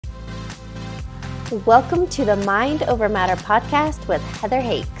Welcome to the Mind Over Matter podcast with Heather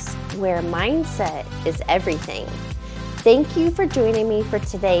Hakes, where mindset is everything. Thank you for joining me for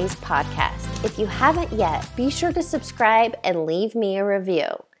today's podcast. If you haven't yet, be sure to subscribe and leave me a review.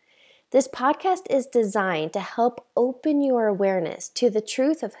 This podcast is designed to help open your awareness to the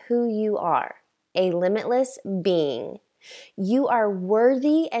truth of who you are, a limitless being. You are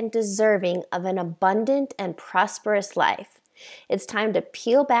worthy and deserving of an abundant and prosperous life. It's time to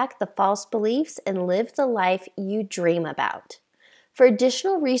peel back the false beliefs and live the life you dream about. For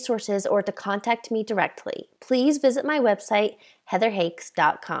additional resources or to contact me directly, please visit my website,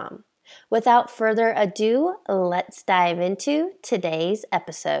 heatherhakes.com. Without further ado, let's dive into today's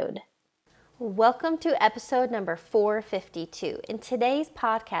episode. Welcome to episode number 452. In today's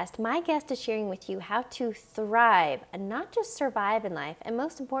podcast, my guest is sharing with you how to thrive and not just survive in life, and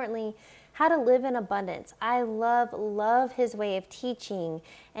most importantly, how to live in abundance. I love his way of teaching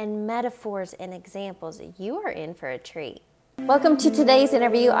and metaphors and examples. You are in for a treat. Welcome to today's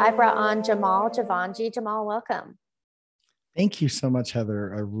interview. I brought on Jamal Javanji. Jamal, welcome. Thank you so much,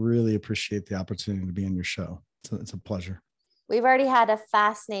 Heather. I really appreciate the opportunity to be on your show. It's a pleasure. We've already had a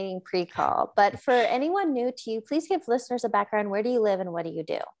fascinating pre-call, but for anyone new to you, please give listeners a background. Where do you live and what do you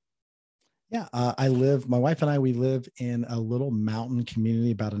do? Yeah, my wife and I, we live in a little mountain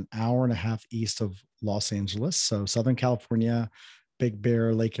community about an hour and a half east of Los Angeles. So Southern California, Big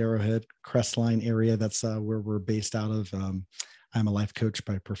Bear, Lake Arrowhead, Crestline area. That's where we're based out of. I'm a life coach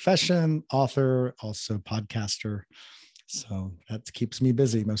by profession, author, also podcaster. So that keeps me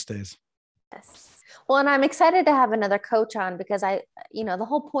busy most days. Yes. Well, and I'm excited to have another coach on because the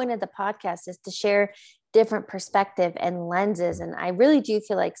whole point of the podcast is to share different perspective and lenses. And I really do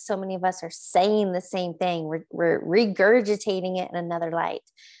feel like so many of us are saying the same thing. We're regurgitating it in another light.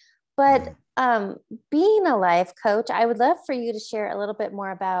 But being a life coach, I would love for you to share a little bit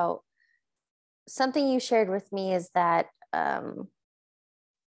more about something you shared with me is that,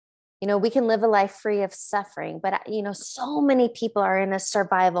 we can live a life free of suffering, but, so many people are in a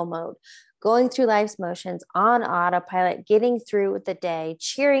survival mode, going through life's motions on autopilot, getting through the day,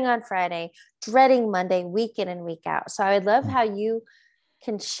 cheering on Friday, dreading Monday, week in and week out. So I would love how you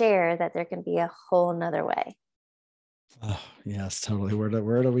can share that there can be a whole nother way. Oh, yes, totally.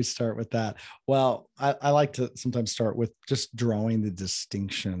 Where do we start with that? Well, I like to sometimes start with just drawing the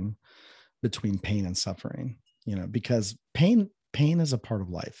distinction between pain and suffering, because pain is a part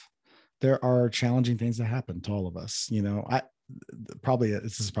of life. There are challenging things that happen to all of us.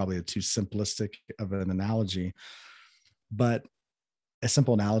 This is probably a too simplistic of an analogy, but a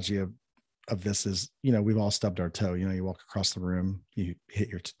simple analogy of this is, we've all stubbed our toe. You walk across the room, you hit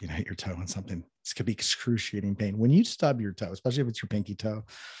your toe on something. This could be excruciating pain. When you stub your toe, especially if it's your pinky toe,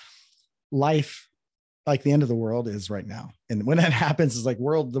 life, like the end of the world, is right now. And when that happens, it's like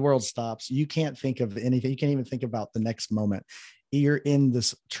the world stops. You can't think of anything. You can't even think about the next moment. You're in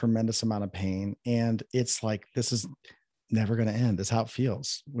this tremendous amount of pain. And it's like, this is never going to end. That's how it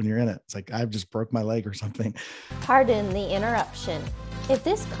feels when you're in it. It's like, I've just broke my leg or something. Pardon the interruption. If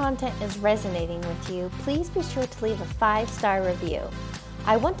this content is resonating with you, please be sure to leave a 5-star review.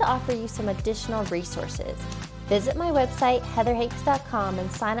 I want to offer you some additional resources. Visit my website, heatherhakes.com,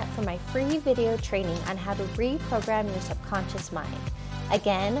 and sign up for my free video training on how to reprogram your subconscious mind.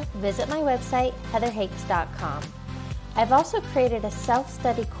 Again, visit my website, heatherhakes.com. I've also created a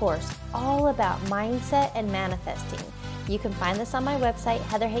self-study course all about mindset and manifesting. You can find this on my website,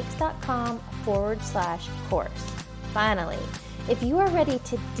 heatherhakes.com/course. Finally, if you are ready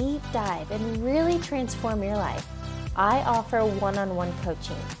to deep dive and really transform your life, I offer one-on-one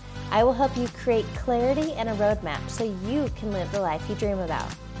coaching. I will help you create clarity and a roadmap so you can live the life you dream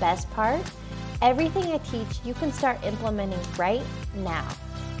about. Best part? Everything I teach you can start implementing right now.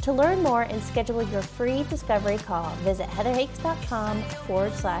 To learn more and schedule your free discovery call, visit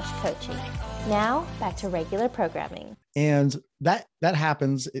heatherhakes.com/coaching. Now, back to regular programming. And that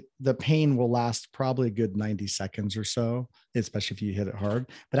happens. The pain will last probably a good 90 seconds or so, especially if you hit it hard.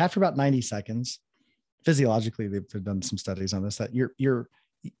 But after about 90 seconds, physiologically, they've done some studies on this, that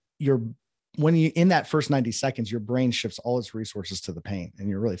when you, in that first 90 seconds, your brain shifts all its resources to the pain and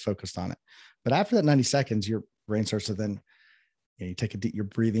you're really focused on it. But after that 90 seconds, your brain starts to then, you take your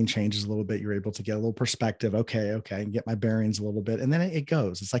breathing changes a little bit. You're able to get a little perspective. Okay. I can get my bearings a little bit. And then it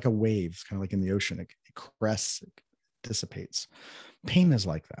goes. It's like a wave. It's kind of like in the ocean. It crests, it dissipates. Pain is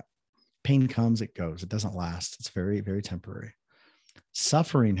like that. Pain comes, it goes. It doesn't last. It's very, very temporary.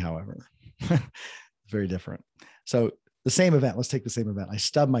 Suffering, however, very different. So the same event, let's take the same event. I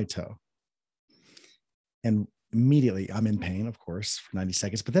stub my toe and immediately I'm in pain, of course, for 90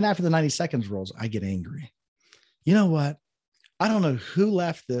 seconds. But then after the 90 seconds rolls, I get angry. You know what? I don't know who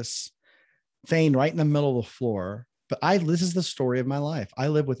left this Thane right in the middle of the floor. But this is the story of my life. I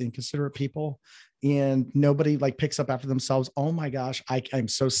live with inconsiderate people and nobody like picks up after themselves. Oh my gosh, I'm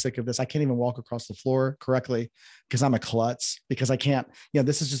so sick of this. I can't even walk across the floor correctly because I'm a klutz, because I can't,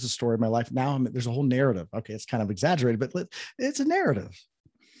 this is just a story of my life. Now there's a whole narrative. Okay, it's kind of exaggerated, but it's a narrative.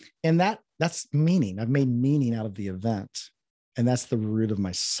 And that's meaning. I've made meaning out of the event. And that's the root of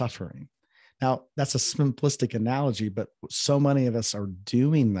my suffering. Now, that's a simplistic analogy, but so many of us are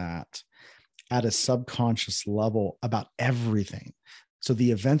doing that at a subconscious level about everything. So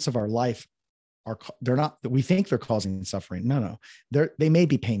the events of our life they're not, we think they're causing suffering. No, they may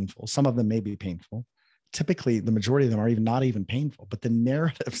be painful. Some of them may be painful. Typically, the majority of them are not even painful, but the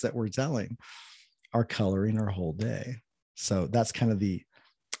narratives that we're telling are coloring our whole day. So that's kind of the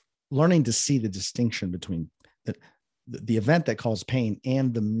learning to see the distinction between the event that caused pain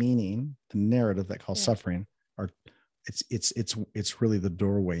and the meaning, the narrative that caused suffering. It's really the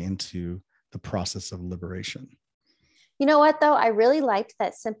doorway into the process of liberation. You know what, though? I really liked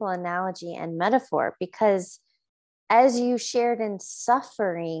that simple analogy and metaphor, because as you shared in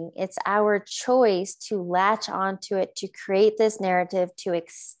suffering, it's our choice to latch onto it, to create this narrative, to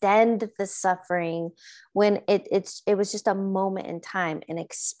extend the suffering when it was just a moment in time, an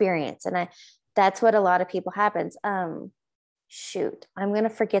experience. And that's what a lot of people happens. Shoot, I'm going to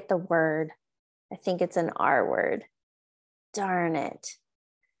forget the word. I think it's an R word. Darn it.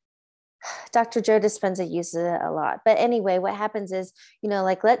 Dr. Joe Dispenza uses it a lot. But anyway, what happens is,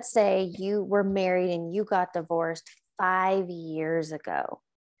 like, let's say you were married and you got divorced 5 years ago,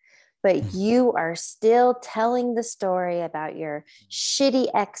 but you are still telling the story about your shitty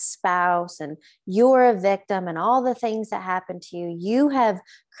ex-spouse and you're a victim and all the things that happened to you. You have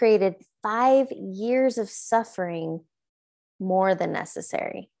created 5 years of suffering more than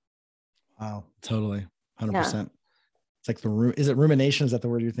necessary. Wow, totally. 100%. Yeah. It's like is it rumination? Is that the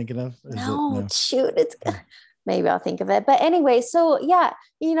word you're thinking of? No, shoot. Maybe I'll think of it. But anyway, so yeah,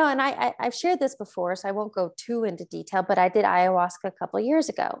 and I've shared this before, so I won't go too into detail, but I did ayahuasca a couple of years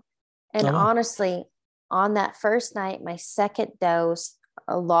ago. And honestly, on that first night, my second dose,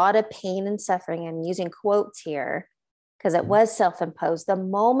 a lot of pain and suffering, I'm using quotes here because it was self-imposed. The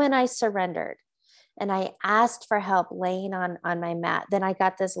moment I surrendered and I asked for help laying on my mat, then I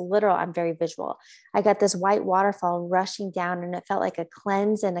got this I'm very visual. I got this white waterfall rushing down, and it felt like a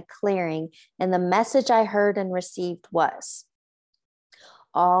cleanse and a clearing. And the message I heard and received was,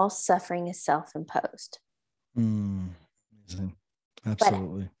 all suffering is self-imposed. Amazing.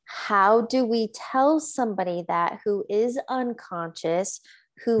 Absolutely. But how do we tell somebody that who is unconscious,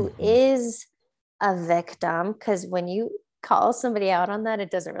 who is a victim? Because when you call somebody out on that, it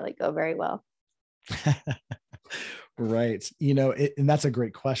doesn't really go very well. Right. And that's a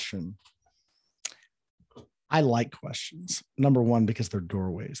great question. I like questions. Number one, because they're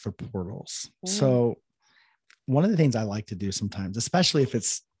doorways, they're portals. So one of the things I like to do sometimes, especially if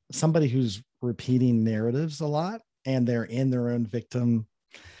it's somebody who's repeating narratives a lot and they're in their own victim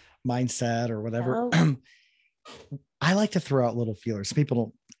mindset or whatever, I like to throw out little feelers. People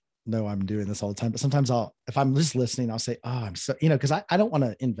don't know I'm doing this all the time, but sometimes if I'm just listening, I'll say, I'm so, because I don't want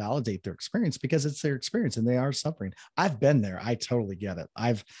to invalidate their experience, because it's their experience and they are suffering. I've been there. I totally get it.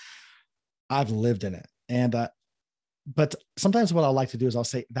 I've lived in it. And, but sometimes what I like to do is I'll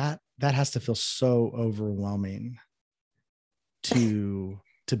say that has to feel so overwhelming to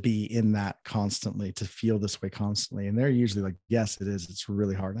be in that constantly, to feel this way constantly. And they're usually like, yes, it is. It's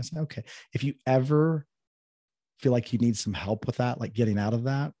really hard. And I say, okay, if you ever feel like you need some help with that, like getting out of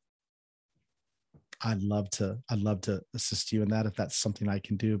that, I'd love to assist you in that, if that's something I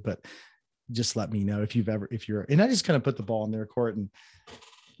can do. But just let me know and I just kind of put the ball in their court, and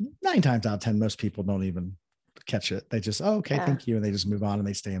 9 times out of 10, most people don't even catch it. They just, okay, thank you. And they just move on and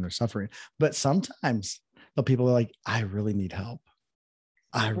they stay in their suffering. But sometimes the people are like, I really need help.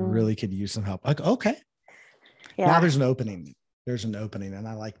 I really could use some help. Like, okay. Yeah. Now there's an opening. And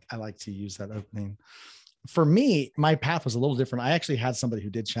I like to use that opening. For me, my path was a little different. I actually had somebody who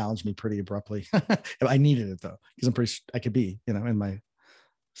did challenge me pretty abruptly. I needed it though, because I could be, in my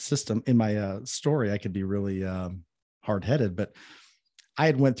system, in my story, I could be really hard-headed, but I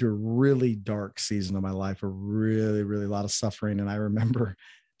had went through a really dark season of my life, a really, really lot of suffering. And I remember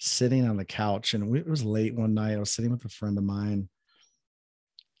sitting on the couch, and it was late one night. I was sitting with a friend of mine,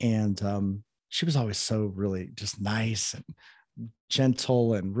 and she was always so really just nice and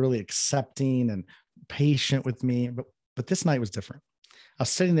gentle and really accepting and patient with me. But this night was different. I was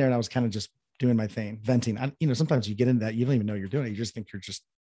sitting there and I was kind of just doing my thing, venting. Sometimes you get into that, you don't even know you're doing it. You just think you're just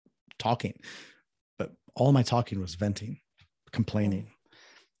talking. But all my talking was venting, complaining.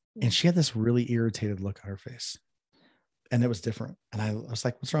 And she had this really irritated look on her face. And it was different. And I was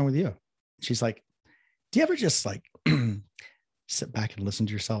like, what's wrong with you? She's like, do you ever just like sit back and listen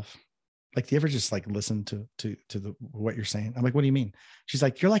to yourself? Like, do you ever just like listen to what you're saying? I'm like, what do you mean? She's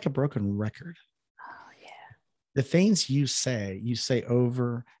like, you're like a broken record. Oh yeah. The things you say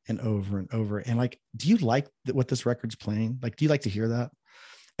over and over and over. And like, do you like what this record's playing? Like, do you like to hear that?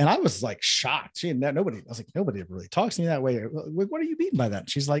 And I was like shocked. Nobody, I was like, nobody really talks to me that way. What do you mean by that?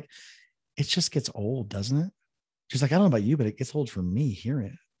 She's like, it just gets old, doesn't it? She's like, I don't know about you, but it gets old for me hearing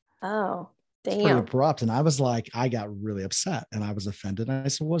it. Oh, It's pretty damn. abrupt. And I was like, I got really upset and I was offended. And I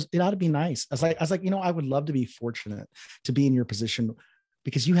said, well, it ought to be nice. I was like, I would love to be fortunate to be in your position,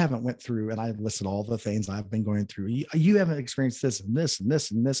 because you haven't went through, and I've listed all the things I've been going through. You haven't experienced this and this and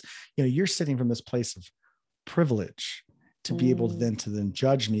this and this. You're sitting from this place of privilege to be able to then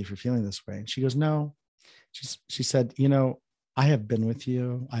judge me for feeling this way. And she goes, no. She said, I have been with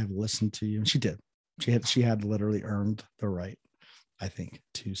you. I have listened to you. And she did. She had literally earned the right, I think,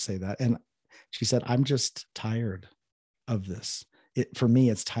 to say that. And she said, I'm just tired of this. For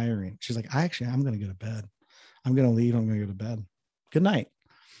me, it's tiring. She's like, I'm going to go to bed. I'm going to leave. I'm going to go to bed. Good night.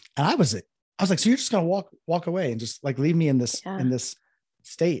 And I was like, so you're just going to walk away and just like leave me in this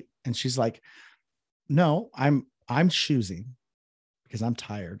state? And she's like, no, I'm choosing, because I'm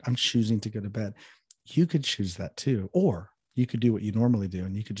tired. I'm choosing to go to bed. You could choose that too. Or you could do what you normally do,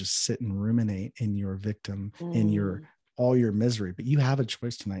 and you could just sit and ruminate in your victim, in all your misery. But you have a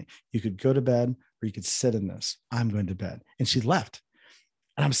choice tonight. You could go to bed, or you could sit in this. I'm going to bed. And she left.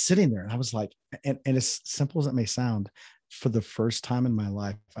 And I'm sitting there, and I was like, and as simple as it may sound, for the first time in my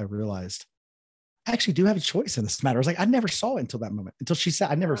life, I realized I actually do have a choice in this matter. I was like, I never saw it until that moment, until she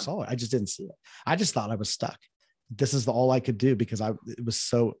said, I never saw it. I just didn't see it. I just thought I was stuck. This is all I could do, because it was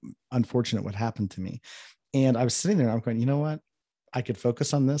so unfortunate what happened to me. And I was sitting there, and I'm going, you know what? I could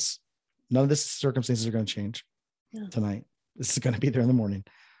focus on this. None of this circumstances are going to change tonight. This is going to be there in the morning.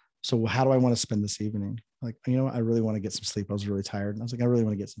 So how do I want to spend this evening? Like, I really want to get some sleep. I was really tired. And I was like, I really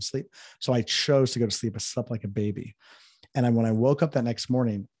want to get some sleep. So I chose to go to sleep. I slept like a baby. And when I woke up that next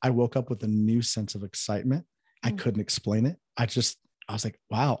morning, I woke up with a new sense of excitement. I couldn't explain it. I was like,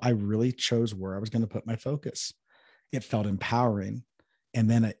 wow, I really chose where I was going to put my focus. It felt empowering. And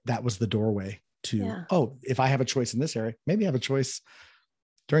then that was the doorway to, if I have a choice in this area, maybe I have a choice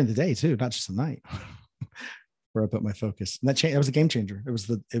during the day too, not just the night, where I put my focus. And that was a game changer. It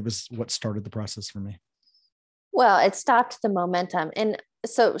was what started the process for me. Well, it stopped the momentum. And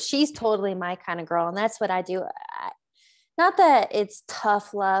so she's totally my kind of girl. And that's what I do. Not that it's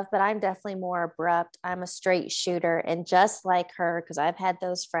tough love, but I'm definitely more abrupt. I'm a straight shooter. And just like her, because I've had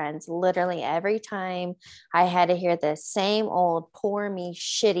those friends, literally every time I had to hear the same old poor me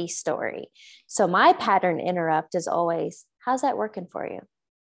shitty story. So my pattern interrupt is always, how's that working for you?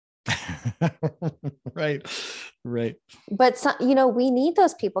 Right. But we need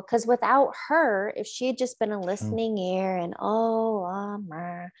those people, because without her, if she had just been a listening ear and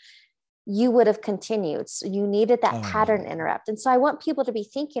you would have continued. So you needed that pattern interrupt. And so I want people to be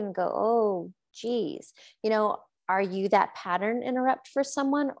thinking and go, oh, geez, are you that pattern interrupt for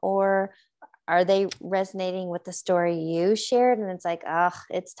someone, or are they resonating with the story you shared? And it's like,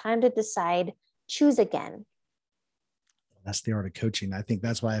 it's time to decide, choose again. That's the art of coaching. I think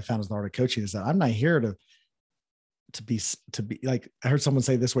that's why I found the art of coaching is that I'm not here to be like, I heard someone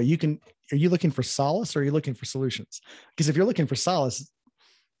say this way, are you looking for solace, or are you looking for solutions? Because if you're looking for solace,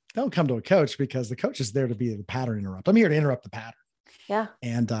 don't come to a coach, because the coach is there to be the pattern interrupt. I'm here to interrupt the pattern. Yeah.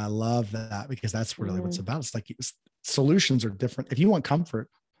 And I love that, because that's really what it's about. It's like solutions are different. If you want comfort,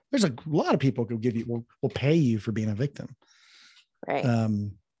 there's a lot of people who will pay you for being a victim. Right.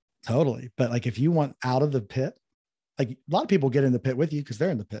 Totally. But like, if you want out of the pit, like a lot of people get in the pit with you because they're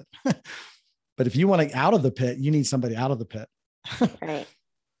in the pit. But if you want to out of the pit, you need somebody out of the pit. Right.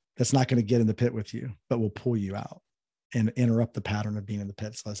 That's not going to get in the pit with you, but will pull you out and interrupt the pattern of being in the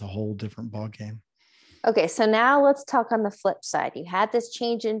pit. So that's a whole different ball game. Okay. So now let's talk on the flip side. You had this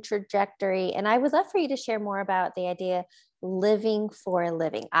change in trajectory, and I would love for you to share more about the idea living for a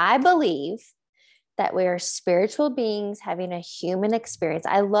living. I believe that we are spiritual beings having a human experience.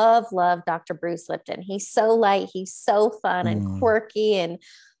 I love Dr. Bruce Lipton. He's so light. He's so fun and quirky, and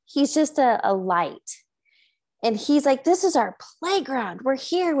he's just a light. And he's like, this is our playground. We're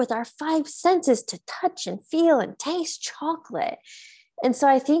here with our 5 senses to touch and feel and taste chocolate. And so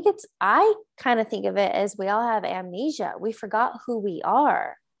I kind of think of it as we all have amnesia. We forgot who we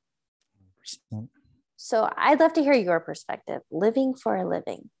are. 100%. So I'd love to hear your perspective. Living for a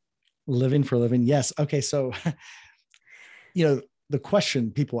living. Living for a living. Yes. Okay. So, the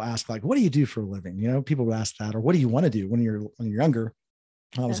question people ask, like, what do you do for a living? People would ask that, or what do you want to do when you're younger?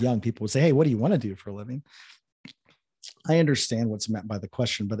 When I was young, people would say, hey, what do you want to do for a living? I understand what's meant by the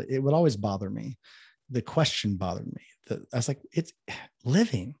question, but it would always bother me. The question bothered me. I was like, it's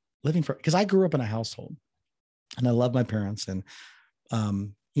living for, because I grew up in a household and I love my parents. And,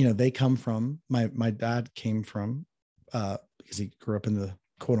 they come from, my dad came from, because he grew up in the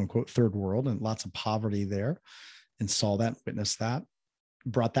quote unquote third world and lots of poverty there, and saw that, witnessed that,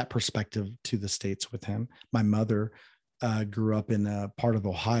 brought that perspective to the States with him. My mother grew up in a part of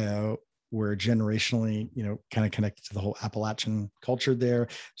Ohio where generationally, kind of connected to the whole Appalachian culture there.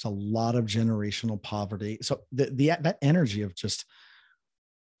 There's a lot of generational poverty. So that energy of just,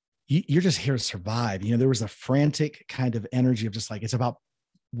 you're just here to survive. There was a frantic kind of energy of just like, it's about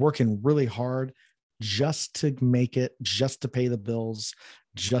working really hard just to make it, just to pay the bills,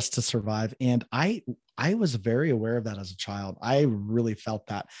 just to survive. And I was very aware of that as a child. I really felt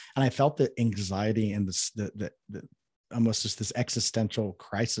that. And I felt the anxiety and the almost just this existential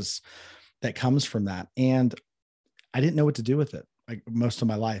crisis that comes from that. And I didn't know what to do with it. Like most of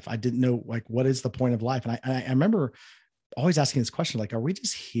my life, I didn't know, like, what is the point of life? And I remember always asking this question, like, are we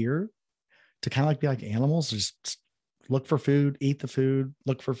just here to kind of like be like animals, just look for food, eat the food,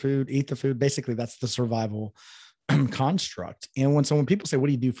 look for food, eat the food? Basically, that's the survival construct. And when people say, what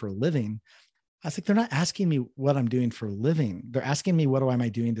do you do for a living? I was like, they're not asking me what I'm doing for a living. They're asking me, what am I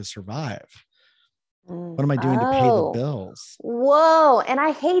doing to survive? What am I doing to pay the bills? Whoa. And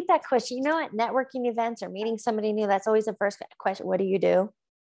I hate that question. At networking events or meeting somebody new, that's always the first question. What do you do?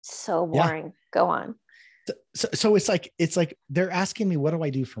 So boring. Yeah. Go on. So it's like they're asking me, what do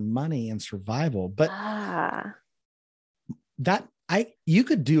I do for money and survival? But you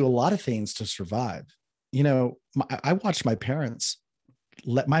could do a lot of things to survive. I watched my parents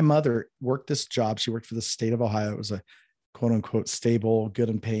let my mother work this job. She worked for the state of Ohio. It was a quote unquote stable, good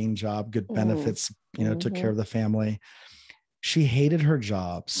and paying job, good benefits, took care of the family. She hated her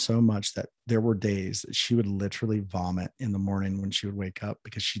job so much that there were days that she would literally vomit in the morning when she would wake up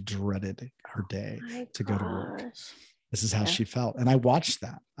because she dreaded her day to go to work. This is how she felt. And I watched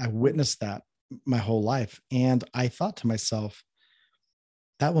that. I witnessed that my whole life. And I thought to myself,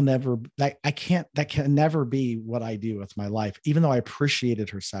 that can never be what I do with my life. Even though I appreciated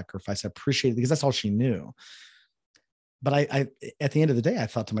her sacrifice, I appreciated it because that's all she knew. But I, at the end of the day, I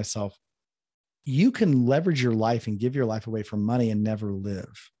thought to myself, you can leverage your life and give your life away for money and never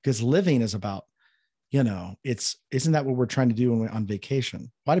live, because living is about, isn't that what we're trying to do when we're on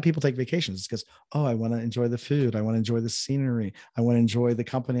vacation? Why do people take vacations? It's because, I want to enjoy the food. I want to enjoy the scenery. I want to enjoy the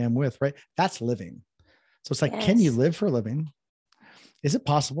company I'm with, right? That's living. So it's like, Can you live for a living? Is it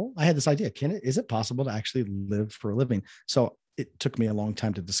possible? I had this idea. Is it possible to actually live for a living? So it took me a long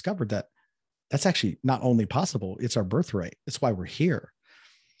time to discover that that's actually not only possible, it's our birthright. That's why we're here.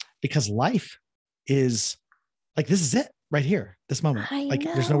 Because life is like, this is it right here, this moment.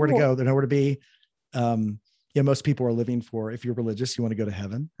 There's nowhere to go. There's nowhere to be. Most people are living for, if you're religious, you want to go to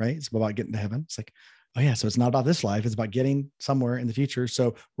heaven, right? It's about getting to heaven. It's like, so it's not about this life. It's about getting somewhere in the future.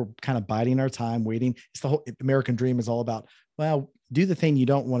 So we're kind of biding our time, waiting. It's the whole American dream is all about, do the thing you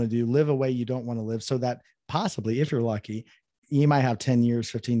don't want to do, live a way you don't want to live, so that possibly, if you're lucky, you might have 10 years,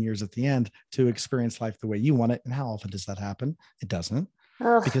 15 years at the end to experience life the way you want it. And how often does that happen? It doesn't.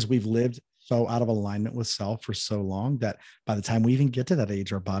 Because we've lived so out of alignment with self for so long that by the time we even get to that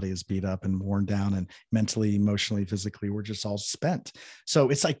age, our body is beat up and worn down, and mentally, emotionally, physically, we're just all spent. So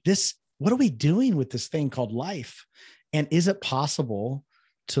it's like this, what are we doing with this thing called life? And is it possible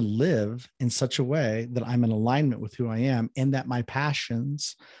to live in such a way that I'm in alignment with who I am, and that my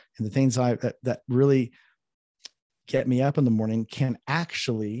passions and the things that really get me up in the morning can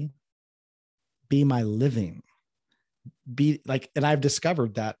actually be my living? And I've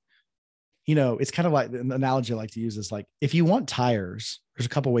discovered that, it's kind of like the analogy I like to use is like, if you want tires, there's a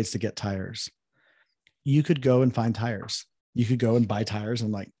couple ways to get tires. You could go and find tires. You could go and buy tires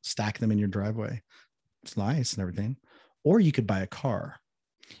and like stack them in your driveway. It's nice and everything. Or you could buy a car.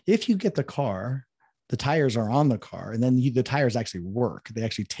 If you get the car, the tires are on the car, and then the tires actually work. They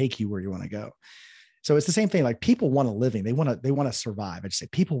actually take you where you want to go. So it's the same thing. Like, people want a living. They want to survive. I just say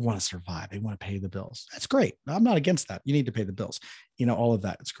people want to survive. They want to pay the bills. That's great. I'm not against that. You need to pay the bills, all of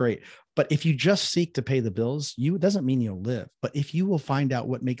that. It's great. But if you just seek to pay the bills, it doesn't mean you'll live. But if you will find out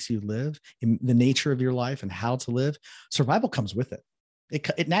what makes you live, in the nature of your life and how to live, survival comes with it.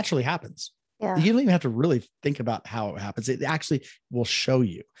 It naturally happens. Yeah. You don't even have to really think about how it happens. It actually will show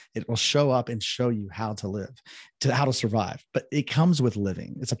you. It will show up and show you how to live, how to survive. But it comes with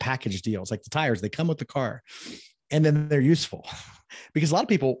living. It's a package deal. It's like the tires, they come with the car, and then they're useful. Because a lot of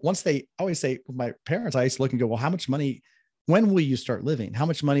people, I always say with my parents, I used to look and go, well, how much money, when will you start living? How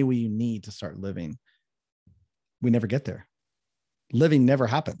much money will you need to start living? We never get there. Living never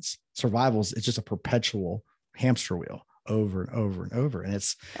happens. Survival is just a perpetual hamster wheel over and over and over. And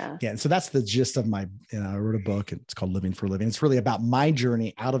it's, Yeah. yeah. So that's the gist of my, I wrote a book, it's called Living for Living. It's really about my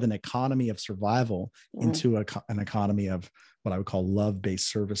journey out of an economy of survival into an economy of what I would call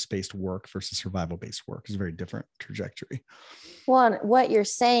love-based, service-based work versus survival-based work. It's a very different trajectory. Well, what you're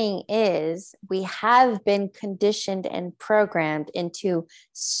saying is we have been conditioned and programmed into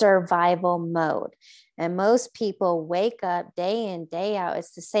survival mode. And most people wake up day in, day out.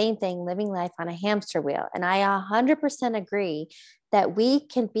 It's the same thing, living life on a hamster wheel. And I 100% agree that we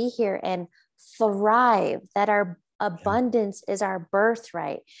can be here and thrive, that our abundance is our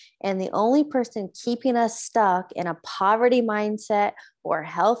birthright. And the only person keeping us stuck in a poverty mindset or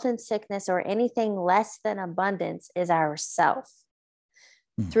health and sickness or anything less than abundance is ourself.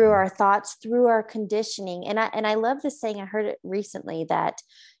 Through our thoughts, through our conditioning. And I love this saying, I heard it recently, that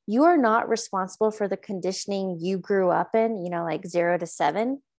you are not responsible for the conditioning you grew up in, like 0 to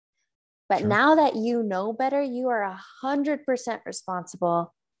 7. But Sure. now that you know better, you are 100%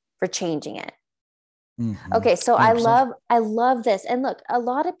 responsible for changing it. Mm-hmm. Okay. So 100%. I love this. And look, a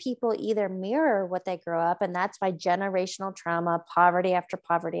lot of people either mirror what they grow up, and that's by generational trauma, poverty after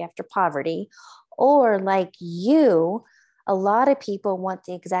poverty after poverty, or like you, a lot of people want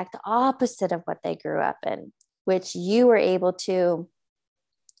the exact opposite of what they grew up in, which you were able to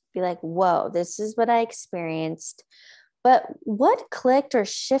be like, whoa, this is what I experienced. But what clicked or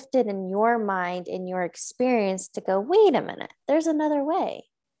shifted in your mind, in your experience, to go, wait a minute, there's another way?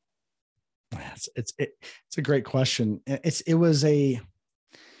 It's a great question. It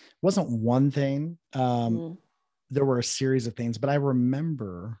wasn't one thing. There were a series of things, but I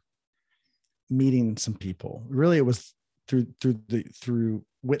remember meeting some people. Really, it was through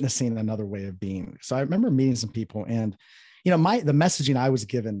witnessing another way of being. So I remember meeting some people, and the messaging I was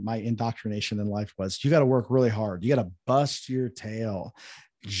given, my indoctrination in life was, you got to work really hard. You got to bust your tail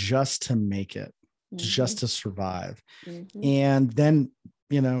just to make it, just to survive. And then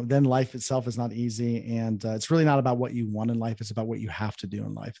life itself is not easy. And it's really not about what you want in life. It's about what you have to do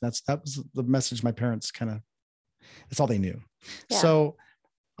in life. That was the message my parents that's all they knew. Yeah. So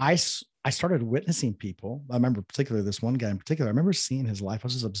I started witnessing people. I remember particularly this one guy in particular. I remember seeing his life. I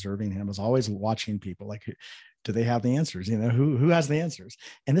was just observing him. I was always watching people, like, do they have the answers? Who has the answers?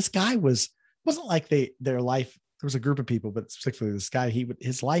 And this guy wasn't like their life. There was a group of people, but particularly this guy,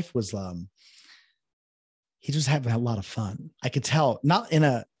 his life was, he just had a lot of fun. I could tell, not in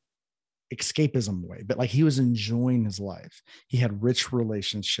a escapism way, but like he was enjoying his life. He had rich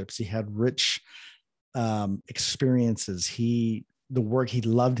relationships. He had rich experiences. He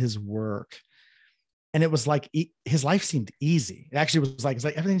loved his work. And it was like, his life seemed easy. It actually was like, it's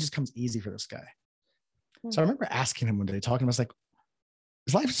like everything just comes easy for this guy. So I remember asking him one day, talking to him, I was like,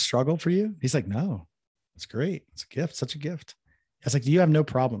 is life a struggle for you? He's like, no, it's great. It's a gift, such a gift. I was like, do you have no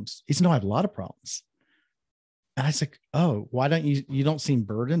problems? He said, no, I have a lot of problems. And I was like, oh, why don't you don't seem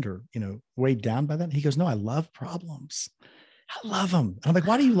burdened or, weighed down by that? He goes, no, I love problems. I love them. And I'm like,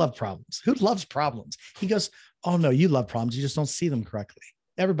 why do you love problems? Who loves problems? He goes, oh no, you love problems. You just don't see them correctly.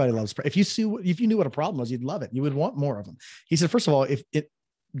 Everybody loves. If you knew what a problem was, you'd love it. You would want more of them. He said, first of all,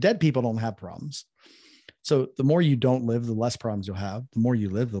 dead people don't have problems. So the more you don't live, the less problems you'll have. The more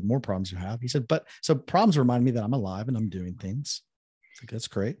you live, the more problems you have. He said, so problems remind me that I'm alive and I'm doing things. I was like, that's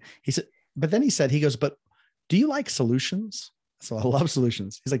great. He said, but then he goes, but do you like solutions? So I love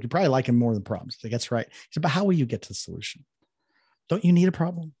solutions. He's like, you probably like them more than problems. He's like, that's right. He said, but how will you get to the solution? Don't you need a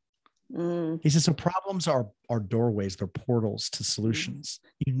problem? He says, so problems are doorways, they're portals to solutions.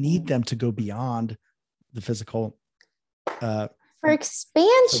 You need them to go beyond the physical. For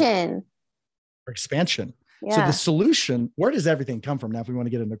expansion. For expansion. Yeah. So the solution, where does everything come from? Now, if we want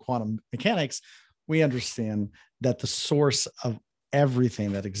to get into quantum mechanics, we understand that the source of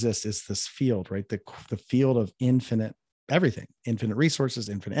everything that exists is this field, right? The field of infinite everything, infinite resources,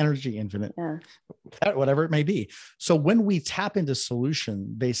 infinite energy, infinite, whatever it may be. So when we tap into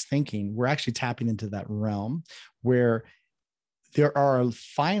solution-based thinking, we're actually tapping into that realm where there are a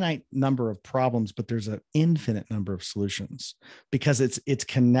finite number of problems, but there's an infinite number of solutions because it's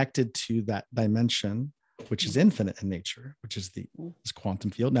connected to that dimension, which is infinite in nature, which is this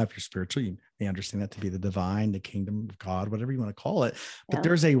quantum field. Now, if you're spiritual, you may understand that to be the divine, the kingdom of God, whatever you want to call it. But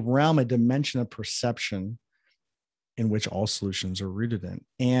there's a realm, a dimension of perception in which all solutions are rooted in.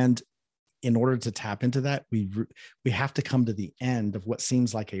 And in order to tap into that, we have to come to the end of what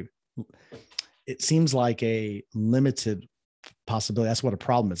seems like a limited possibility. That's what a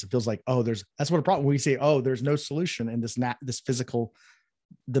problem is. It feels like, that's what a problem. We say, there's no solution in this physical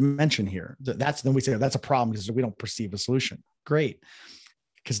dimension here. Then we say that's a problem because we don't perceive a solution. Great.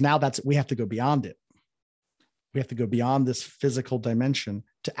 Because now we have to go beyond it. We have to go beyond this physical dimension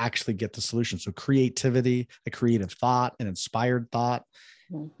to actually get the solution. So creativity, a creative thought, an inspired thought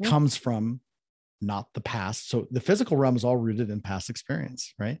comes from not the past. So the physical realm is all rooted in past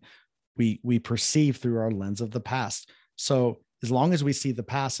experience, right? We perceive through our lens of the past. So as long as we see the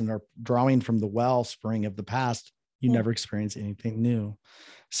past and are drawing from the wellspring of the past, you never experience anything new.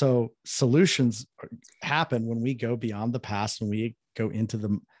 So solutions happen when we go beyond the past and we go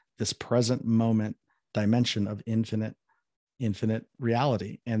into this present moment dimension of infinite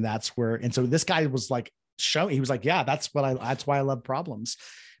reality. And that's where, and so this guy was like he was like, yeah, that's why I love problems,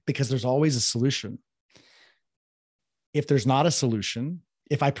 because there's always a solution. If there's not a solution,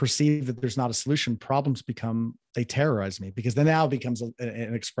 if I perceive that there's not a solution, problems they terrorize me, because then now it becomes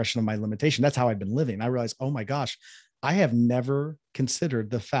an expression of my limitation. That's how I've been living. I realized, oh my gosh, I have never considered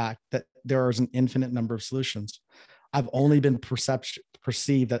the fact that there is an infinite number of solutions. I've only been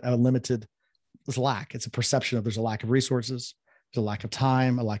perceived that a limited lack. It's a perception of there's a lack of resources, there's a lack of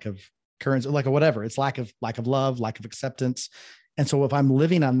time, a lack of currency, like whatever. It's lack of love, lack of acceptance. And so if I'm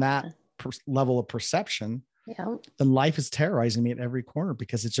living on that level of perception, then life is terrorizing me at every corner,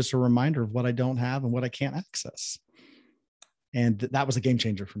 because it's just a reminder of what I don't have and what I can't access. And that was a game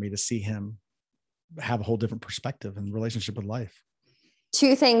changer for me to see him have a whole different perspective and relationship with life.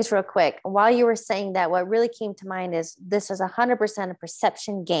 Two things real quick. While you were saying that, what really came to mind is this is 100% a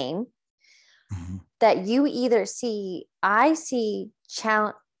perception game. That you either I see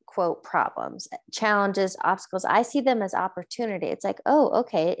quote problems, challenges, obstacles. I see them as opportunity. It's like, oh,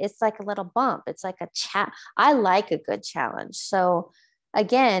 okay. It's like a little bump. It's like I like a good challenge. So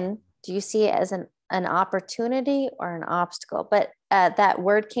again, do you see it as an opportunity or an obstacle? But that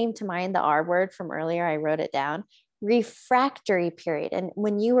word came to mind, the R word from earlier. I wrote it down, refractory period. And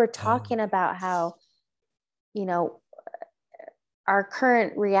when you were talking about how, our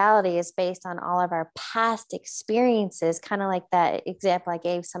current reality is based on all of our past experiences, kind of like that example I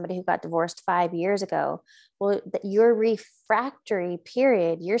gave somebody who got divorced 5 years ago. Well, your refractory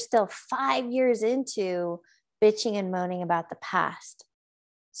period, you're still 5 years into bitching and moaning about the past.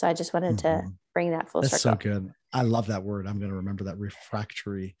 So I just wanted to bring that full circle. That's so good. I love that word. I'm going to remember that,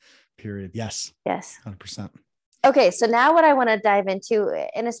 refractory period. Yes. 100%. Okay, so now what I want to dive into,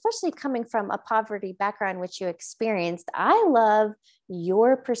 and especially coming from a poverty background, which you experienced, I love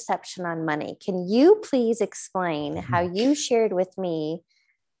your perception on money. Can you please explain how you shared with me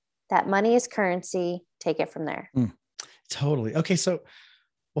that money is currency? Take it from there. Totally. Okay, so,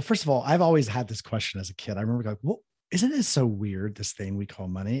 well, first of all, I've always had this question as a kid. I remember going, well, isn't it so weird, this thing we call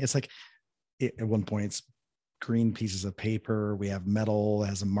money? It's like, at one point, it's green pieces of paper. We have metal,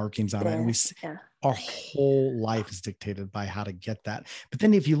 has some markings on it. And our whole life is dictated by how to get that. But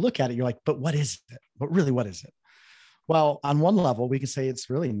then if you look at it, you're like, but what is it? But really, what is it? Well, on one level, we can say it's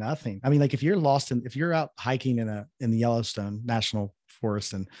really nothing. I mean, like if you're out hiking in the Yellowstone National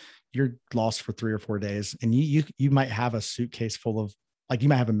Forest and you're lost for 3 or 4 days, and you might have a suitcase full of, like, you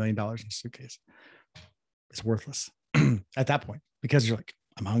might have $1 million in a suitcase. It's worthless at that point, because you're like,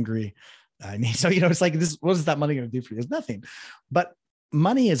 I'm hungry. So, it's like this, what is that money going to do for you? It's nothing. But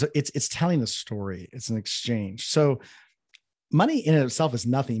money it's telling a story. It's an exchange. So money in itself is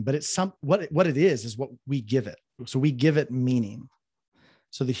nothing, but it's what it is what we give it. So we give it meaning.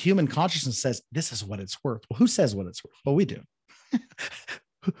 So the human consciousness says, this is what it's worth. Well, who says what it's worth? Well, we do.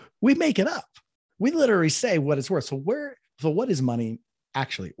 We make it up. We literally say what it's worth. So what is money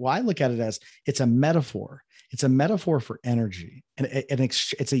actually? Well, I look at it as it's a metaphor. It's a metaphor for energy, and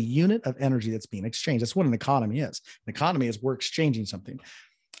it's a unit of energy that's being exchanged. That's what an economy is. An economy is we're exchanging something.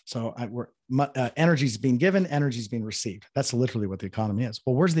 So energy is being given, energy is being received. That's literally what the economy is.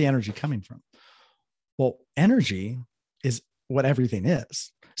 Well, where's the energy coming from? Well, energy is what everything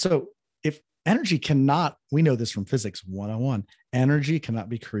is. So if energy cannot, we know this from physics 101, energy cannot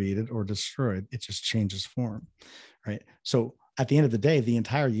be created or destroyed. It just changes form, right? So at the end of the day, the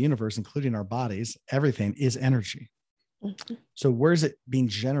entire universe, including our bodies, everything is energy. So where's it being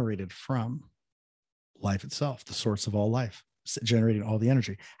generated from? Life itself, the source of all life, generating all the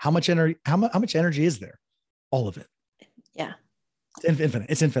energy. How much energy is there? All of it. Yeah. It's infinite.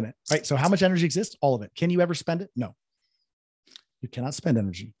 It's infinite, right? So how much energy exists? All of it. Can you ever spend it? No. You cannot spend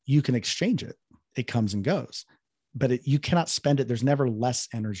energy. You can exchange it. It comes and goes, but you cannot spend it. There's never less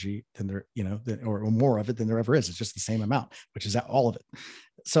energy than there, or more of it than there ever is. It's just the same amount, which is all of it.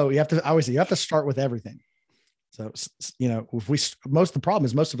 So you have to start with everything. So, the problem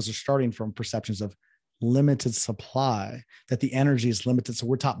is most of us are starting from perceptions of limited supply, that the energy is limited. So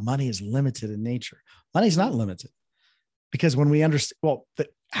we're taught money is limited in nature. Money is not limited, because when we understand,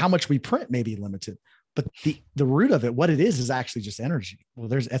 how much we print may be limited, but the root of it, what it is actually just energy. Well,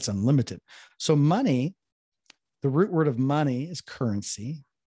 that's unlimited. So money The root word of money is currency.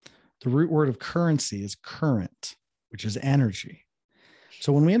 The root word of currency is current, which is energy.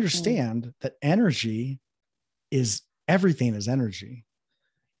 So when we understand that energy is everything is energy,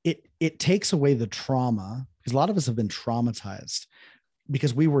 it takes away the trauma, because a lot of us have been traumatized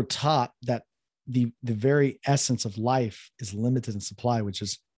because we were taught that the very essence of life is limited in supply, which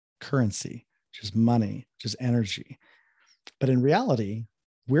is currency, which is money, which is energy. But in reality,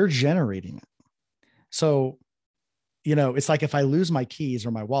 we're generating it. So, it's like if I lose my keys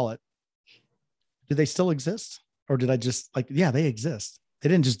or my wallet, do they still exist? Or did I just yeah, they exist. They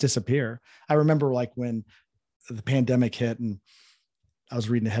didn't just disappear. I remember when the pandemic hit and I was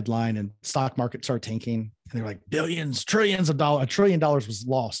reading a headline and stock market started tanking and they were like billions, trillions of dollars, $1 trillion was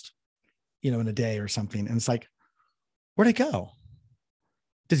lost, in a day or something. And it's like, where'd it go?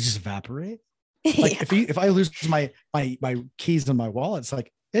 Did it just evaporate? Like if I lose my keys and my wallet, it's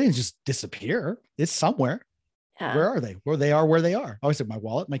like, it didn't just disappear. It's somewhere. Yeah. Where are they? Where they are. I always say my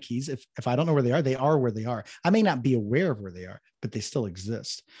wallet, my keys. If I don't know where they are where they are. I may not be aware of where they are, but they still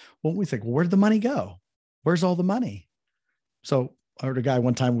exist. Well, we think, well, where did the money go? Where's all the money? So I heard a guy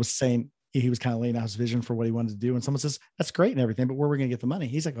one time was saying he was kind of laying out his vision for what he wanted to do. And someone says, that's great and everything, but where are we going to get the money?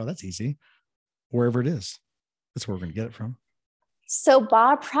 He's like, oh, that's easy. Wherever it is, that's where we're going to get it from. So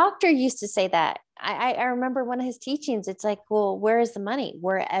Bob Proctor used to say that. I remember one of his teachings. It's like, well, where is the money?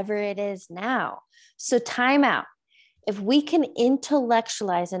 Wherever it is now. So time out. If we can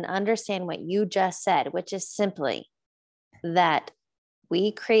intellectualize and understand what you just said, which is simply that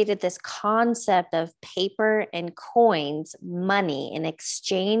we created this concept of paper and coins, money in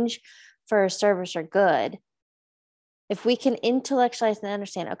exchange for a service or good. If we can intellectualize and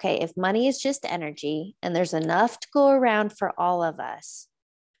understand, okay, if money is just energy and there's enough to go around for all of us,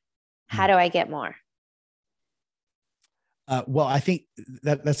 how do I get more? Well, I think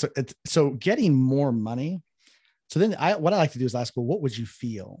so getting more money. So then what I like to do is ask, well, what would you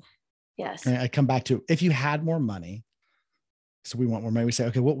feel? Yes. And I come back to, if you had more money, so we want more money, we say,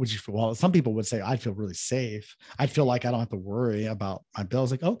 okay, what would you feel? Well, some people would say, I'd feel really safe. I'd feel like I don't have to worry about my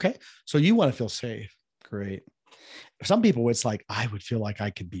bills. Like, okay, so you want to feel safe. Great. Some people, it's like, I would feel like I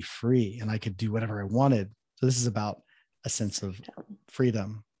could be free and I could do whatever I wanted. So this is about a sense of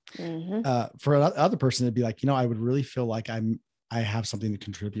freedom. Mm-hmm. For another person, it'd be like, I would really feel like I have something to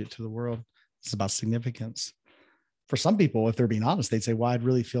contribute to the world. It's about significance. For some people, if they're being honest, they'd say, well, I'd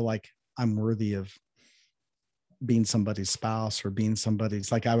really feel like I'm worthy of being somebody's spouse or being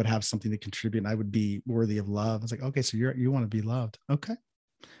somebody's, like, I would have something to contribute and I would be worthy of love. It's like, okay, so you want to be loved. Okay,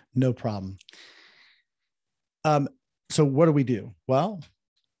 no problem. So what do we do? Well,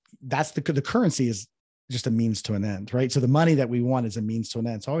 that's the currency is just a means to an end, right? So the money that we want is a means to an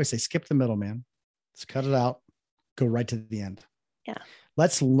end. So I always say, skip the middleman, let's cut it out, go right to the end. Yeah.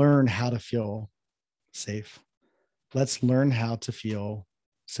 Let's learn how to feel safe. Let's learn how to feel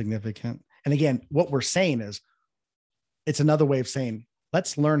significant. And again, what we're saying is, it's another way of saying,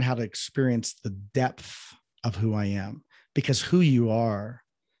 let's learn how to experience the depth of who I am, because who you are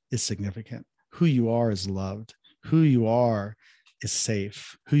is significant. Who you are is loved. Who you are is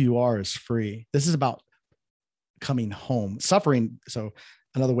safe. Who you are is free. This is about coming home. Suffering. So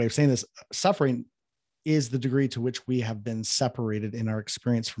another way of saying this, suffering is the degree to which we have been separated in our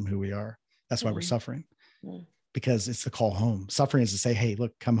experience from who we are. That's why we're suffering, because it's the call home. Suffering is to say, hey,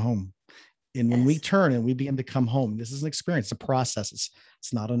 look, come home. And when we turn and we begin to come home, this is an experience, a process.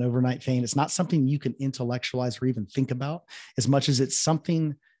 It's not an overnight thing. It's not something you can intellectualize or even think about as much as it's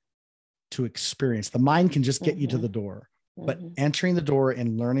something to experience. The mind can just get you to the door, but entering the door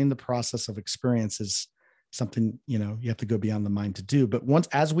and learning the process of experience is something, you have to go beyond the mind to do. But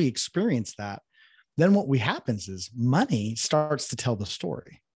as we experience that, then what happens is money starts to tell the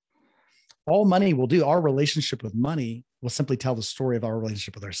story. All money will do, our relationship with money will simply tell the story of our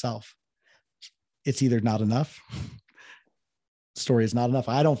relationship with ourselves. It's either not enough. Story is not enough.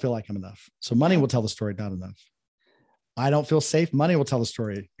 I don't feel like I'm enough. So money will tell the story, not enough. I don't feel safe. Money will tell the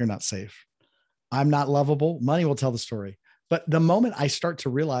story. You're not safe. I'm not lovable. Money will tell the story. But the moment I start to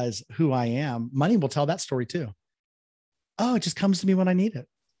realize who I am, money will tell that story too. Oh, it just comes to me when I need it.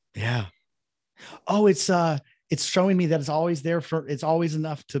 Yeah. Oh, it's showing me that it's always there it's always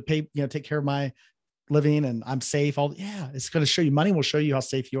enough to pay, take care of my living and I'm safe. It's going to show you. Money will show you how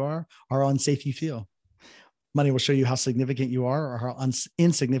safe you are or how unsafe you feel. Money will show you how significant you are or how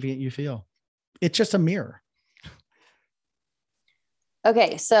insignificant you feel. It's just a mirror.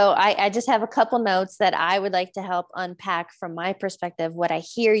 Okay. So I just have a couple notes that I would like to help unpack from my perspective, what I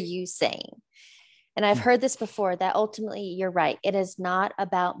hear you saying. And I've heard this before, that ultimately you're right. It is not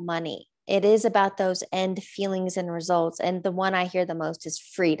about money. It is about those end feelings and results. And the one I hear the most is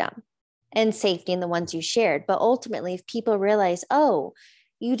freedom. and safety in the ones you shared. But ultimately, if people realize, oh,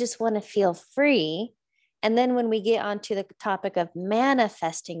 you just want to feel free. And then when we get onto the topic of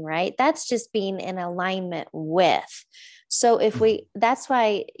manifesting, right, that's just being in alignment with. So if we, that's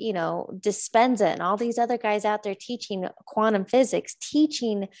why, Dispenza and all these other guys out there teaching quantum physics,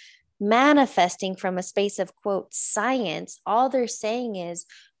 teaching manifesting from a space of quote science, all they're saying is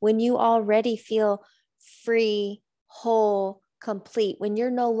when you already feel free, whole, complete, when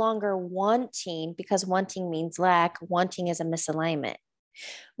you're no longer wanting, because wanting means lack, wanting is a misalignment.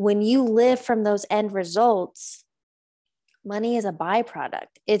 When you live from those end results, money is a byproduct.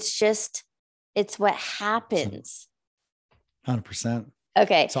 It's what happens. 100%.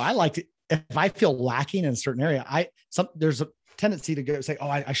 Okay. So I like to, if I feel lacking in a certain area, there's a tendency to go say, oh,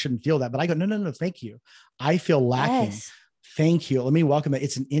 I shouldn't feel that. But I go, no, thank you. I feel lacking. Yes. Thank you. Let me welcome it.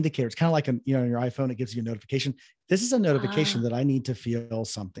 It's an indicator. It's kind of like, in your iPhone, it gives you a notification. This is a notification that I need to feel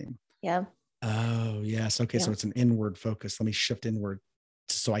something. Yeah. Oh, yes. Okay. Yeah. So it's an inward focus. Let me shift inward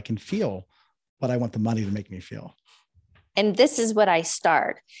so I can feel what I want the money to make me feel. And this is what I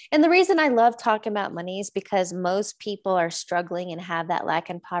start. And the reason I love talking about money is because most people are struggling and have that lack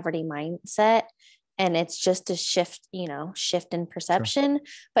and poverty mindset. And it's just a shift in perception. Sure.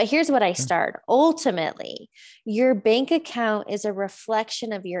 But here's what I start. Ultimately, your bank account is a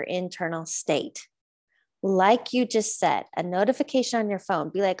reflection of your internal state. Like you just said, a notification on your phone,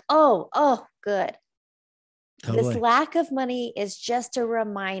 be like, oh, good. Totally. This lack of money is just a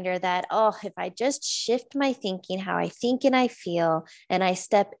reminder that, if I just shift my thinking, how I think and I feel, and I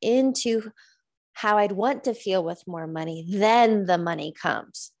step into how I'd want to feel with more money, then the money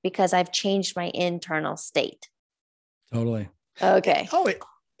comes because I've changed my internal state. Totally. Okay.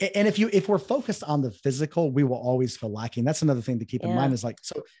 And if we're focused on the physical, we will always feel lacking. That's another thing to keep in mind is like,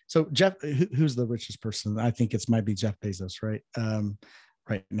 so Jeff, who's the richest person? I think might be Jeff Bezos, right?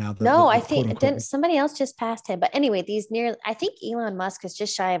 Right now. I think somebody else just passed him. But anyway, I think Elon Musk is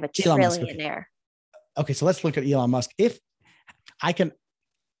just shy of a trillionaire. Okay. So let's look at Elon Musk.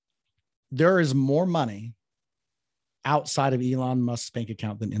 There is more money outside of Elon Musk's bank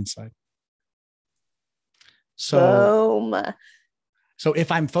account than inside. Boom. So if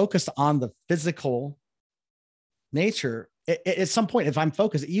I'm focused on the physical nature, at some point, if I'm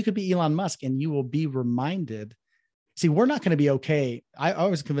focused, you could be Elon Musk and you will be reminded. See, we're not going to be okay. I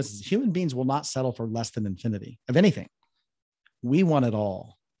always convinced human beings will not settle for less than infinity of anything. We want it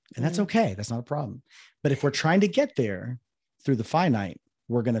all. And that's okay. That's not a problem. But if we're trying to get there through the finite,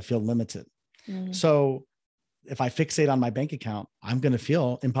 we're going to feel limited. So if I fixate on my bank account, I'm going to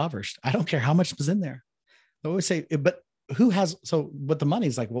feel impoverished. I don't care how much is in there. I always say, but but the money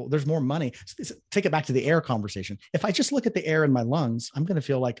is like, well, there's more money. So take it back to the air conversation. If I just look at the air in my lungs, I'm going to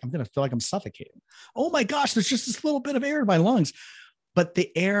feel like I'm suffocating. Oh my gosh, there's just this little bit of air in my lungs. But the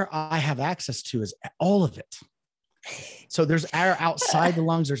air I have access to is all of it. So there's air outside the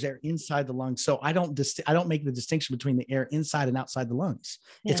lungs, there's air inside the lungs. So I don't make the distinction between the air inside and outside the lungs.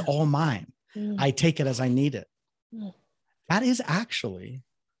 Yeah. It's all mine. I take it as I need it. That is actually,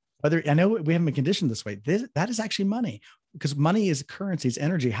 whether I know we haven't been conditioned this way, that is actually money, because money is currency, it's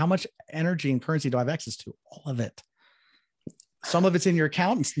energy. How much energy and currency do I have access to? All of it. Some of it's in your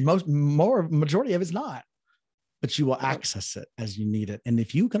account, and majority of it's not. But you will access it as you need it. And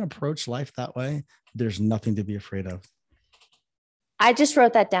if you can approach life that way, there's nothing to be afraid of. I just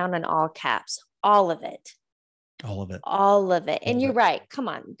wrote that down in all caps, all of it. All of it. All of it. And you're right. Come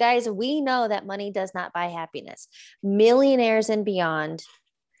on, guys. We know that money does not buy happiness. Millionaires and beyond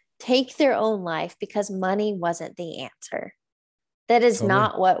take their own life because money wasn't the answer. That is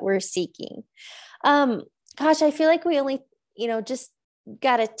not what we're seeking. Gosh, I feel like we only, just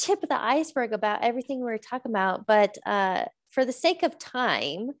got a tip of the iceberg about everything we were talking about. But for the sake of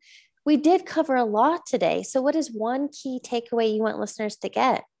time, we did cover a lot today. So what is one key takeaway you want listeners to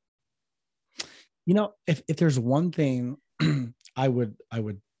get? If there's one thing I would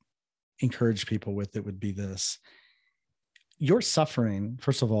encourage people with, it would be this. Your suffering,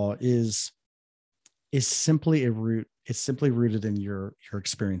 first of all, is simply it's simply rooted in your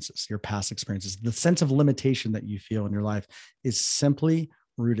experiences, your past experiences. The sense of limitation that you feel in your life is simply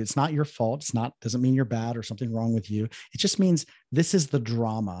rooted. It's not your fault. Doesn't mean you're bad or something wrong with you. It just means this is the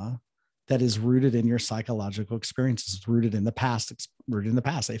drama that is rooted in your psychological experiences. It's rooted in the past.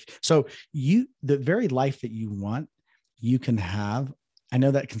 So the very life that you want, you can have. I know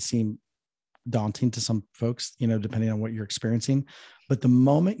that can seem daunting to some folks, depending on what you're experiencing, but the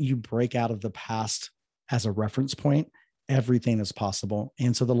moment you break out of the past as a reference point, everything is possible.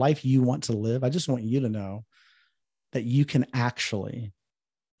 And so the life you want to live, I just want you to know that you can actually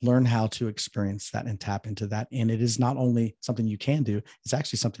learn how to experience that and tap into that. And it is not only something you can do, it's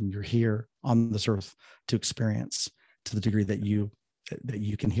actually something you're here on this earth to experience to the degree that you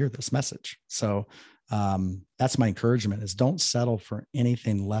can hear this message. So that's my encouragement, is don't settle for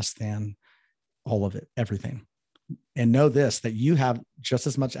anything less than all of it, everything. And know this, that you have just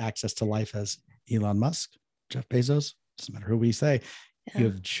as much access to life as Elon Musk, Jeff Bezos, doesn't matter who we say, you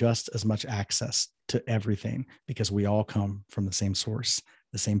have just as much access to everything, because we all come from the same source.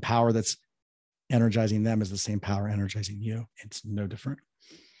 The same power that's energizing them is the same power energizing you. It's no different.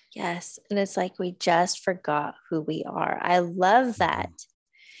 Yes. And it's like we just forgot who we are. I love that.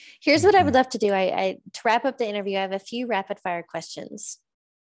 Here's what I would love to do. I to wrap up the interview, I have a few rapid fire questions.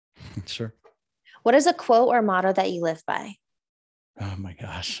 Sure. What is a quote or motto that you live by? Oh my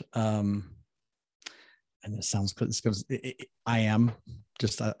gosh. And it sounds good. I am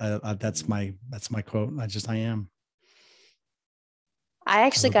just, that's my quote. I am. I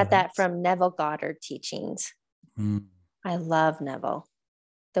actually got that from Neville Goddard teachings. I love Neville,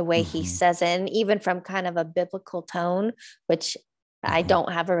 the way he says it, and even from kind of a biblical tone, which I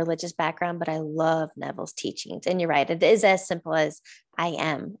don't have a religious background, but I love Neville's teachings. And you're right. It is as simple as I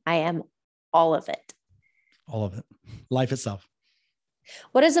am all of it. All of it. Life itself.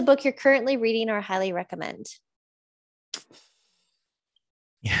 What is a book you're currently reading or highly recommend?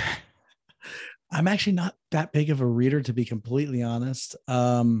 Yeah. I'm actually not that big of a reader, to be completely honest.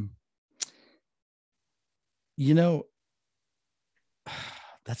 This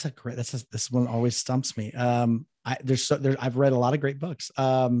one always stumps me. I've read a lot of great books.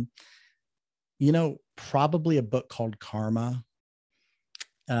 Probably a book called Karma,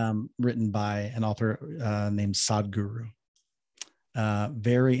 written by an author named Sadhguru.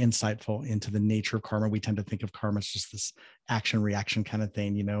 Very insightful into the nature of karma. We tend to think of karma as just this action reaction kind of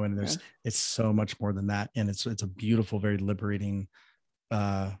thing, and it's so much more than that. And it's a beautiful, very liberating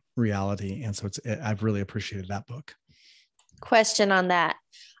reality. And so I've really appreciated that book. Question on that.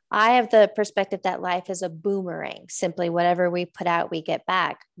 I have the perspective that life is a boomerang. Simply whatever we put out, we get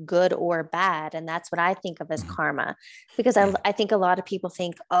back, good or bad. And that's what I think of as karma, because I think a lot of people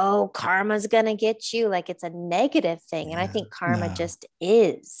think, oh, karma's going to get you, like it's a negative thing. And I think karma just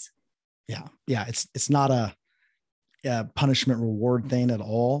is. Yeah. Yeah. It's not a punishment reward thing at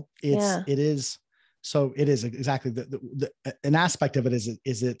all. It is. So it is exactly an aspect of it is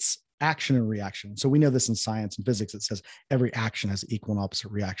it's action and reaction. So we know this in science and physics. It says every action has equal and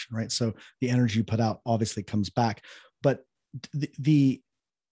opposite reaction, right? So the energy you put out obviously comes back, but the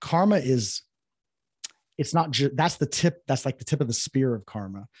karma it's not just, that's like the tip of the spear of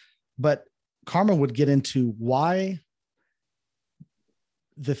karma, but karma would get into why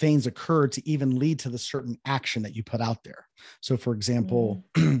the things occur to even lead to the certain action that you put out there. So for example,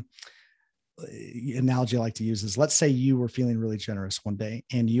 analogy I like to use is, let's say you were feeling really generous one day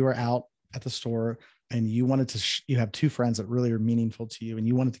and you were out at the store and you wanted to, you have two friends that really are meaningful to you and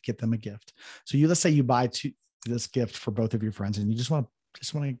you wanted to get them a gift. So let's say you buy this gift for both of your friends and you just want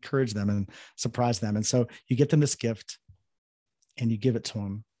to encourage them and surprise them. And so you get them this gift and you give it to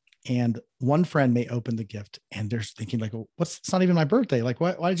them. And one friend may open the gift and they're thinking like, well, it's not even my birthday. Like,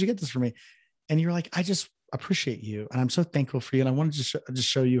 why did you get this for me? And you're like, I just appreciate you. And I'm so thankful for you. And I wanted to just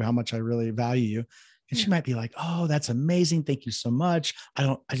show you how much I really value you. And she might be like, oh, that's amazing. Thank you so much. I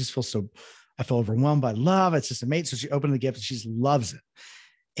feel overwhelmed by love. It's just amazing. So she opened the gift and she loves it.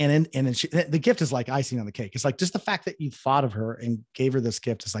 And then the gift is like icing on the cake. It's like just the fact that you thought of her and gave her this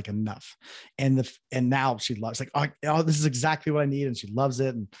gift is like enough. And now she loves, like, oh, this is exactly what I need. And she loves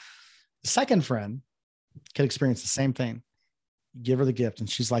it. And the second friend could experience the same thing. You give her the gift and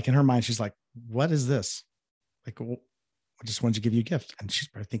she's like, in her mind, she's like, what is this? Like, well, I just wanted to give you a gift. And she's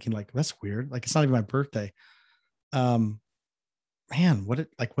probably thinking like, that's weird. Like, it's not even my birthday. Man,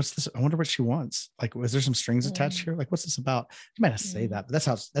 what's this? I wonder what she wants. Like, was there some strings attached here? Like, what's this about? You might not say that, but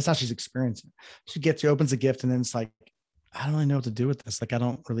that's how she's experiencing it. She opens a gift and then it's like, I don't really know what to do with this. Like, I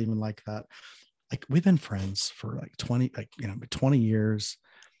don't really even like that. Like, we've been friends for like 20 years.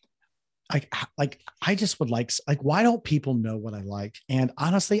 I just would like, why don't people know what I like? And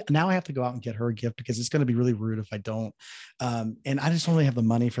honestly, now I have to go out and get her a gift because it's going to be really rude if I don't. And I just don't really have the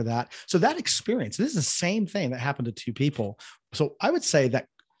money for that. So that experience, this is the same thing that happened to two people. So I would say that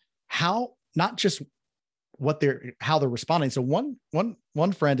not just how they're responding. So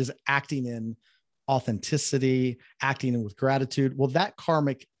one friend is acting in authenticity, acting in with gratitude. Well, that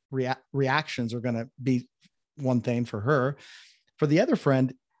karmic reactions are going to be one thing for her. For the other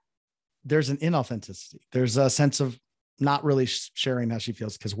friend, there's an inauthenticity. There's a sense of not really sharing how she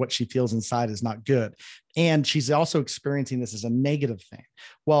feels because what she feels inside is not good. And she's also experiencing this as a negative thing.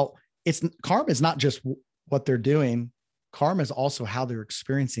 Well, karma is not just what they're doing karma is also how they're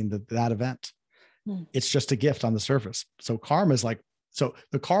experiencing that event. It's just a gift on the surface. So karma is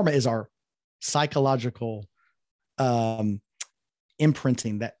the karma is our psychological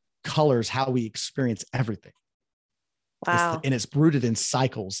imprinting that colors how we experience everything. Wow. And it's rooted in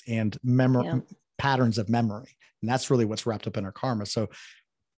cycles and patterns of memory. And that's really what's wrapped up in our karma. So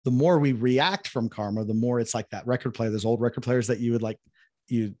the more we react from karma, the more it's like that record player, those old record players that you would like,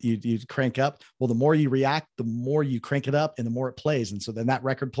 you crank up. Well, the more you react, the more you crank it up and the more it plays. And so then that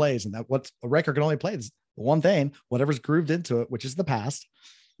record plays, and that what a record can only play is one thing, whatever's grooved into it, which is the past.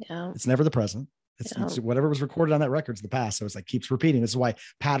 Yeah. It's never the present. It's whatever was recorded on that record is the past. So it's like keeps repeating. This is why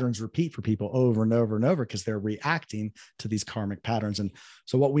patterns repeat for people over and over and over, because they're reacting to these karmic patterns. And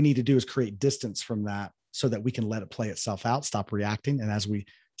so what we need to do is create distance from that so that we can let it play itself out, stop reacting. And as we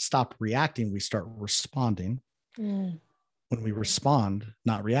stop reacting, we start responding. When we respond,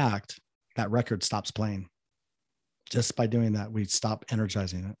 not react, that record stops playing. Just by doing that, we stop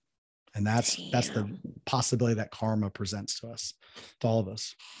energizing it. And that's the possibility that karma presents to us, to all of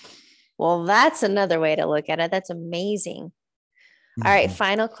us. Well, that's another way to look at it. That's amazing. All right.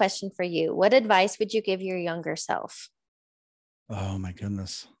 Final question for you. What advice would you give your younger self? Oh my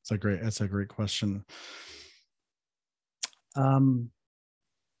goodness. That's a great question.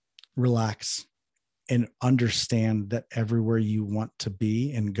 Relax and understand that everywhere you want to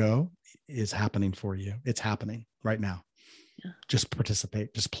be and go is happening for you. It's happening right now. Yeah. Just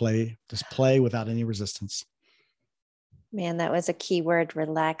participate, just play without any resistance. Man, that was a key word,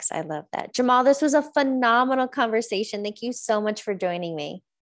 relax. I love that. Jamal, this was a phenomenal conversation. Thank you so much for joining me.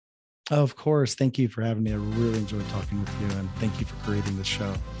 Oh, of course. Thank you for having me. I really enjoyed talking with you, and thank you for creating the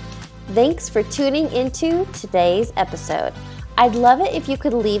show. Thanks for tuning into today's episode. I'd love it if you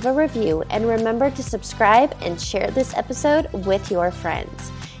could leave a review, and remember to subscribe and share this episode with your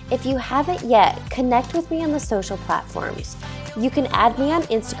friends. If you haven't yet, connect with me on the social platforms. You can add me on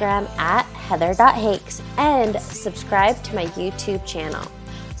Instagram at heather.hakes and subscribe to my YouTube channel.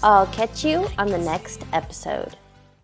 I'll catch you on the next episode.